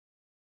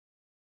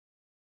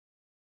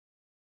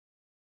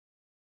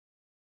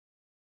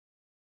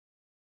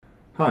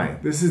Hi,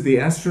 this is the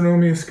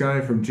Astronomia Sky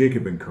from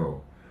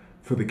Jacob&Co.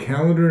 for the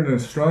Calendar and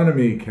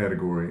Astronomy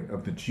category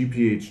of the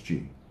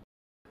GPHG.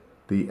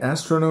 The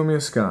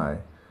Astronomia Sky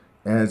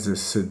adds a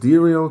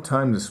sidereal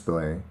time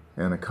display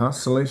and a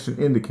constellation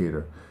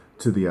indicator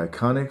to the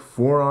iconic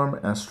four-arm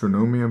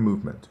Astronomia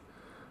movement.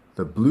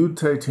 The blue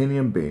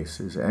titanium base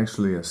is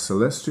actually a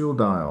celestial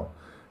dial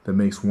that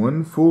makes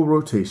one full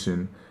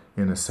rotation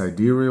in a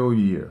sidereal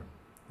year,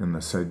 and the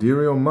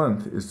sidereal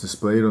month is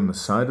displayed on the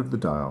side of the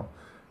dial,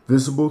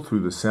 visible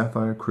through the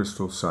sapphire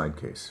crystal side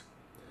case.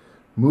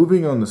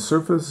 Moving on the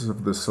surface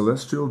of the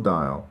celestial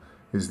dial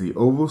is the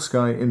oval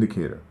sky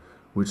indicator,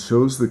 which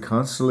shows the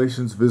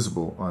constellations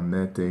visible on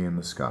that day in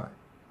the sky.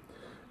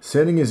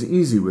 Setting is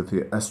easy with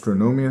the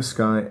Astronomia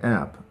Sky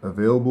app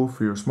available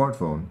for your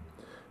smartphone,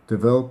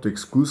 developed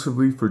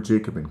exclusively for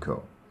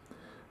Jacob&Co.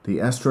 The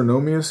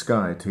Astronomia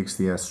Sky takes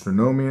the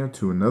Astronomia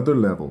to another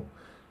level,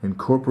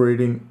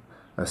 incorporating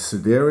a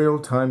sidereal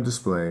time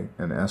display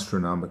and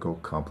astronomical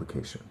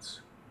complications.